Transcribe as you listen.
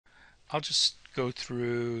I'll just go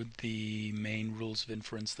through the main rules of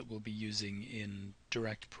inference that we'll be using in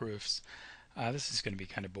direct proofs. This is going to be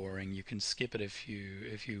kind of boring. You can skip it if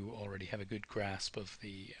you already have a good grasp of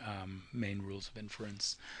the main rules of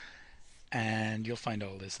inference, and you'll find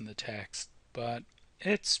all this in the text. But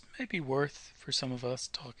it's maybe worth for some of us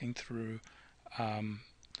talking through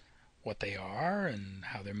what they are and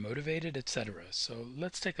how they're motivated, etc. So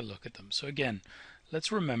let's take a look at them. So again,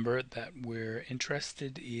 let's remember that we're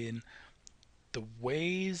interested in the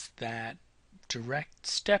ways that direct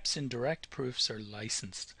steps in direct proofs are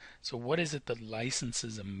licensed. So what is it that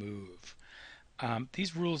licenses a move?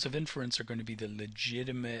 These rules of inference are going to be the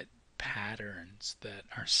legitimate patterns that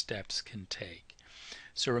our steps can take.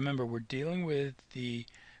 So remember, we're dealing with the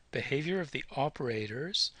behavior of the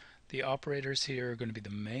operators. The operators here are going to be the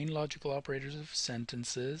main logical operators of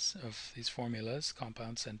sentences, of these formulas,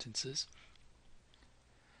 compound sentences.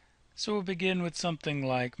 So we'll begin with something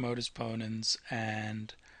like modus ponens,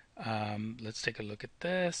 and let's take a look at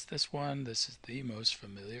this one. This is the most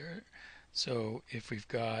familiar. So if we've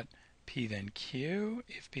got P then Q,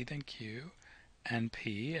 if P then Q, and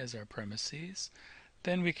P as our premises,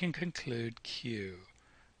 then we can conclude Q.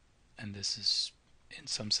 And this is, in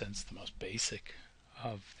some sense, the most basic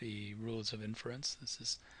of the rules of inference. This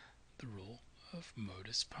is the rule of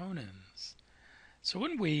modus ponens. So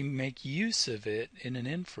when we make use of it in an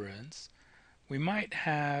inference, we might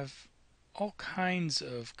have all kinds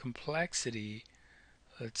of complexity,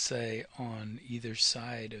 let's say, on either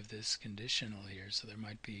side of this conditional here. So there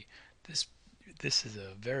might be this is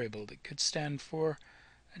a variable that could stand for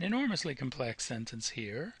an enormously complex sentence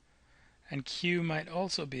here, and Q might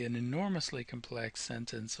also be an enormously complex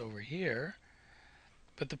sentence over here.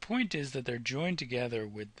 But the point is that they're joined together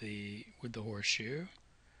with the horseshoe,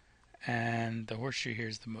 and the horseshoe here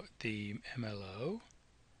is the MLO.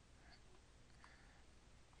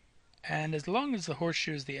 And as long as the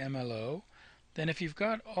horseshoe is the MLO, then if you've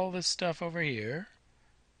got all this stuff over here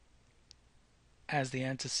as the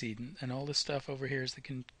antecedent, and all this stuff over here as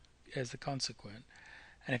the consequent,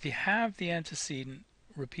 and if you have the antecedent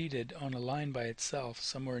repeated on a line by itself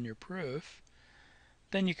somewhere in your proof,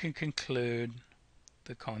 then you can conclude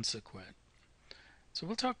the consequent. So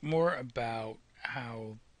we'll talk more about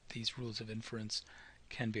how these rules of inference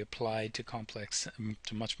can be applied to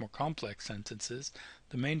much more complex sentences.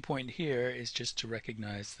 The main point here is just to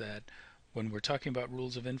recognize that when we're talking about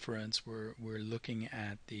rules of inference, we're looking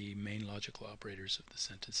at the main logical operators of the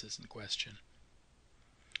sentences in question.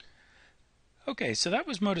 Okay, so that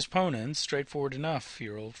was modus ponens, straightforward enough,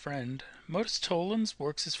 your old friend. Modus tollens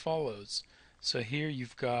works as follows. So here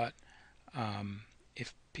you've got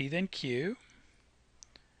if P then Q,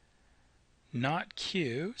 not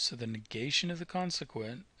Q, so the negation of the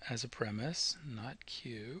consequent as a premise, not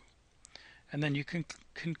Q, and then you can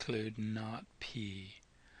conclude not P.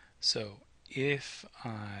 So if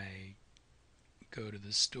I go to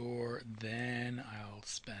the store, then I'll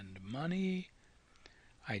spend money.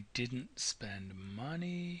 I didn't spend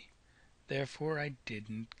money, therefore I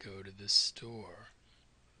didn't go to the store.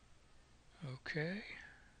 Okay.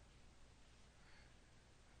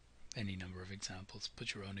 Any number of examples.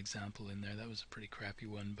 Put your own example in there. That was a pretty crappy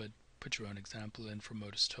one, but put your own example in for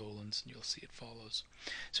modus tollens and you'll see it follows.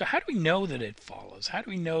 So how do we know that it follows? How do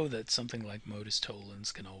we know that something like modus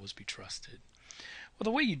tollens can always be trusted? Well,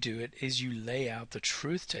 the way you do it is you lay out the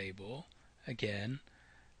truth table. Again,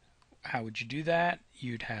 how would you do that?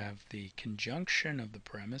 You'd have the conjunction of the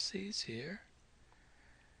premises here.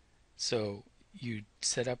 So you'd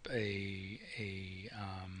set up a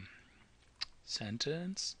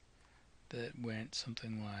sentence that went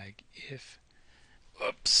something like if,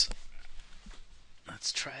 oops,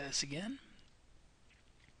 let's try this again.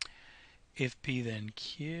 If P then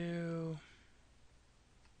Q,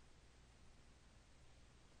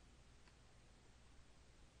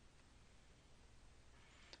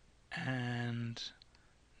 and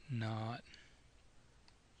not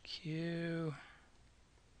Q,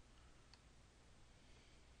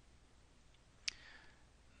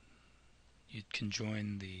 you can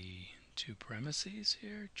join the two premises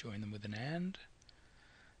here, join them with an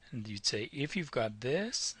and you'd say if you've got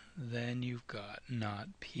this, then you've got not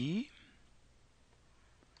P.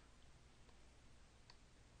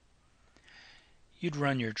 You'd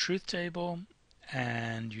run your truth table,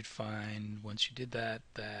 and you'd find, once you did that,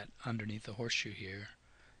 that underneath the horseshoe here,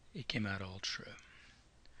 it came out all true.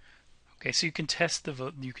 Okay, so you can test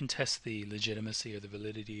the legitimacy or the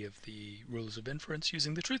validity of the rules of inference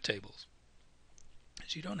using the truth tables.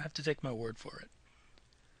 So you don't have to take my word for it.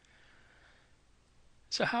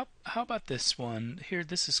 So how about this one here?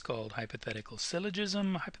 This is called hypothetical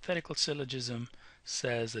syllogism. Hypothetical syllogism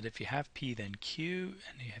says that if you have P then Q,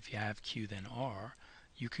 and if you have Q then R,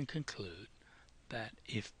 you can conclude that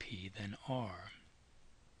if P then R.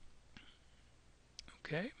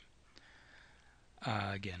 Okay?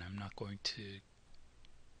 Again, I'm not going to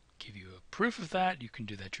give you a proof of that. You can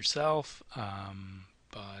do that yourself,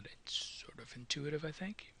 but it's sort of intuitive, I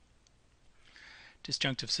think.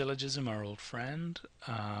 Disjunctive syllogism, our old friend.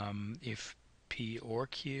 If P or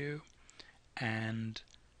Q and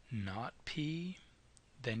not P,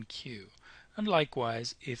 then Q. And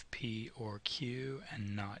likewise, if P or Q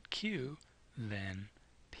and not Q, then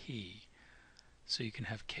P. So you can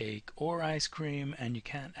have cake or ice cream, and you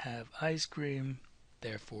can't have ice cream,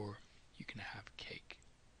 therefore you can have cake.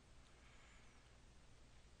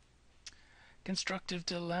 Constructive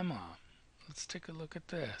dilemma. Let's take a look at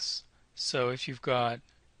this. So if you've got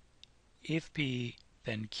if P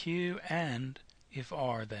then Q and if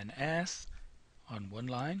R then S on one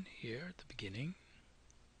line here at the beginning,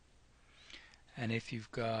 and if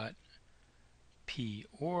you've got P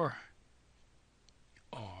or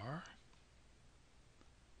R,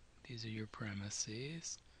 these are your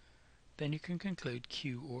premises, then you can conclude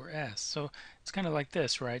Q or S. So it's kind of like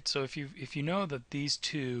this, right? So if you know that these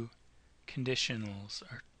two conditionals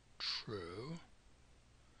are true,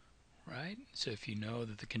 right? So if you know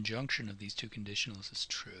that the conjunction of these two conditionals is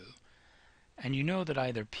true, and you know that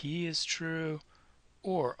either P is true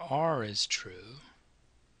or R is true,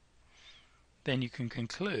 then you can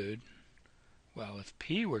conclude, well, if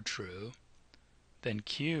P were true, then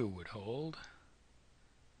Q would hold,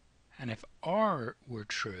 and if R were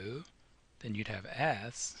true, then you'd have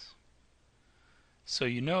S. So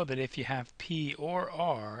you know that if you have P or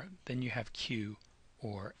R, then you have Q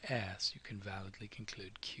or S. You can validly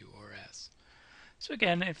conclude Q or S. So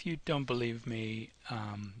again, if you don't believe me,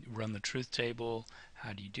 run the truth table.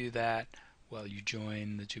 How do you do that? Well, you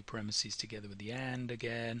join the two premises together with the AND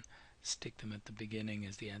again, stick them at the beginning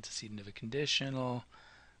as the antecedent of a conditional,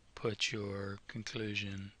 put your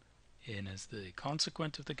conclusion in as the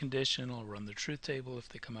consequent of the conditional, run the truth table. If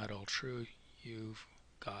they come out all true, you've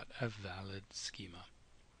got a valid schema.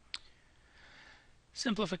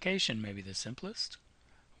 Simplification may be the simplest.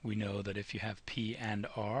 We know that if you have P and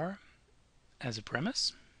R as a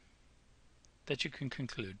premise, that you can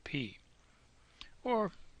conclude P.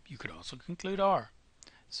 Or you could also conclude R.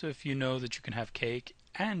 So if you know that you can have cake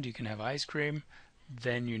and you can have ice cream,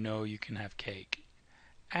 then you know you can have cake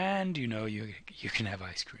and you know you can have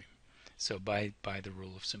ice cream. So by the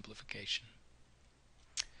rule of simplification.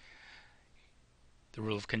 The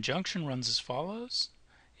rule of conjunction runs as follows.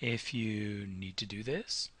 If you need to do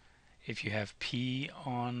this, if you have P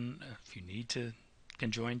on, if you need to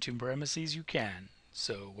conjoin two premises, you can.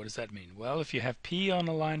 So what does that mean? Well, if you have P on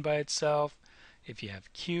a line by itself, if you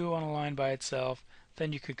have Q on a line by itself,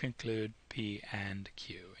 then you could conclude P and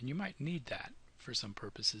Q. And you might need that for some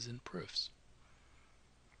purposes in proofs.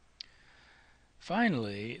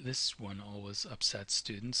 Finally, this one always upsets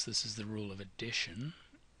students. This is the rule of addition.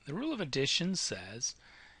 The rule of addition says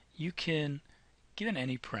you can, given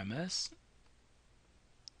any premise,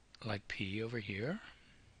 like P over here,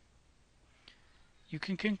 you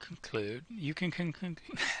can conclude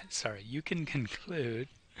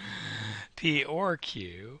P or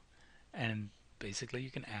Q, and basically you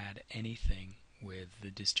can add anything with the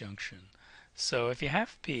disjunction. So if you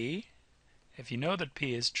have P, if you know that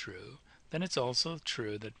P is true, then it's also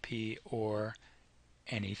true that P or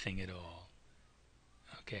anything at all.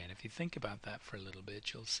 Okay, and if you think about that for a little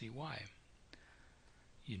bit, you'll see why.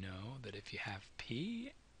 You know that if you have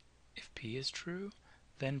P, if P is true,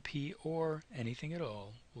 then P or anything at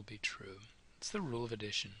all will be true. It's the rule of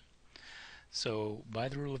addition. So by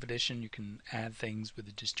the rule of addition, you can add things with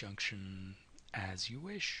the disjunction as you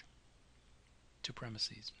wish to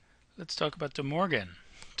premises. Let's talk about DeMorgan.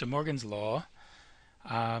 DeMorgan's law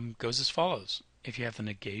goes as follows. If you have the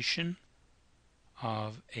negation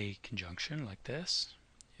of a conjunction like this,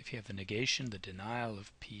 if you have the negation, the denial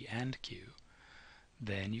of P and Q,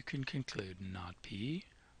 then you can conclude not P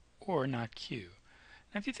or not Q.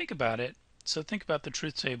 Now if you think about it, so think about the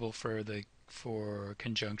truth table for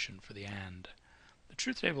conjunction, for the AND. The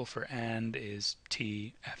truth table for AND is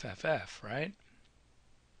TFFF, right?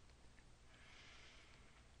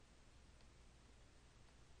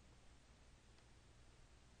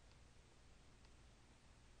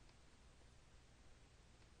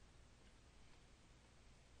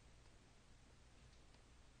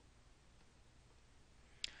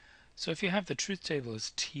 So if you have the truth table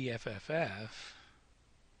as TFFF,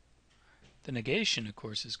 the negation, of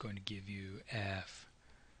course, is going to give you F.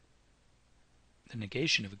 The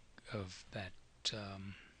negation of that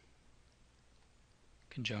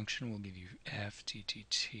conjunction will give you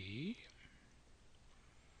FTTT.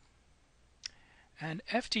 And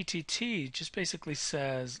FTTT just basically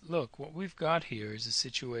says, look, what we've got here is a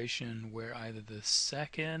situation where either the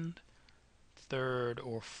second, third,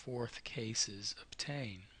 or fourth cases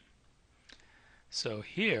obtain. So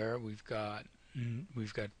here we've got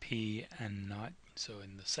P and not, so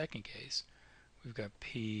in the second case, we've got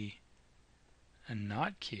P and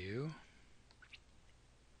not Q.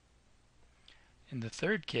 In the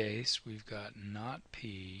third case, we've got not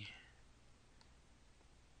P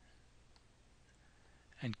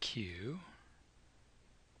and Q.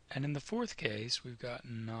 And in the fourth case, we've got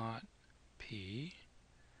not P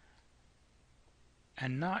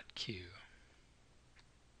and not Q.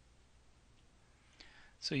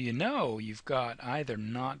 So you know you've got either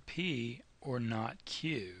not P or not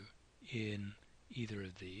Q in either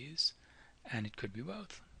of these, and it could be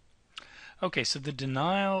both. Okay, so the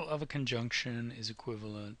denial of a conjunction is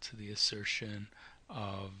equivalent to the assertion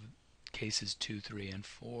of cases 2, 3, and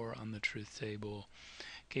 4 on the truth table.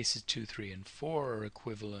 Cases 2, 3, and 4 are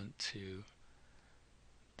equivalent to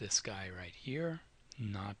this guy right here,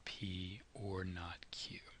 not P or not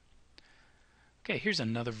Q. Okay, here's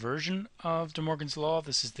another version of DeMorgan's law.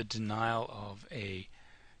 This is the denial of a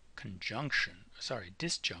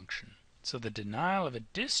disjunction. So the denial of a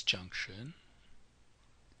disjunction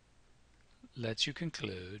lets you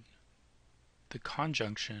conclude the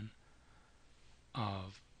conjunction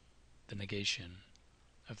of the negation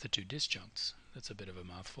of the two disjuncts. That's a bit of a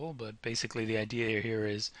mouthful, but basically the idea here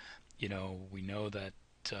is, we know that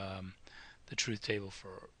the truth table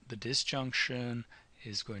for the disjunction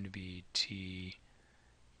is going to be T,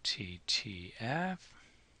 T, T, F.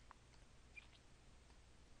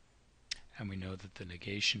 And we know that the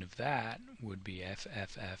negation of that would be F,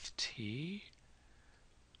 F, F, T.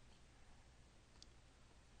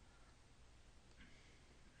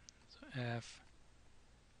 So F,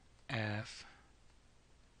 F,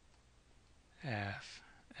 F,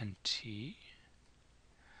 and T.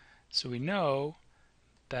 So we know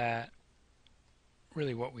that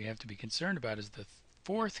really what we have to be concerned about is the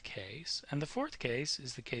fourth case, and the fourth case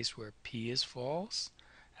is the case where P is false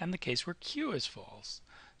and the case where Q is false.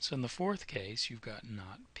 So in the fourth case you've got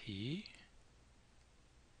not P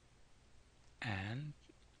and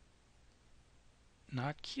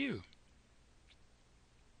not Q.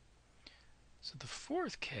 So the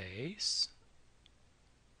fourth case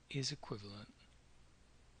is equivalent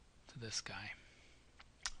to this guy.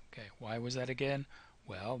 Okay, why was that again?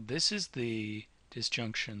 Well, this is the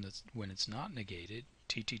disjunction that's when it's not negated,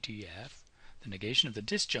 TTTF. The negation of the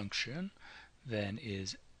disjunction then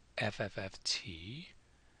is FFFT.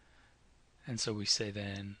 And so we say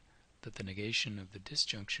then that the negation of the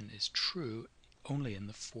disjunction is true only in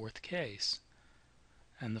the fourth case.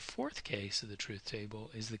 And the fourth case of the truth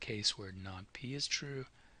table is the case where not P is true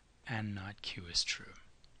and not Q is true.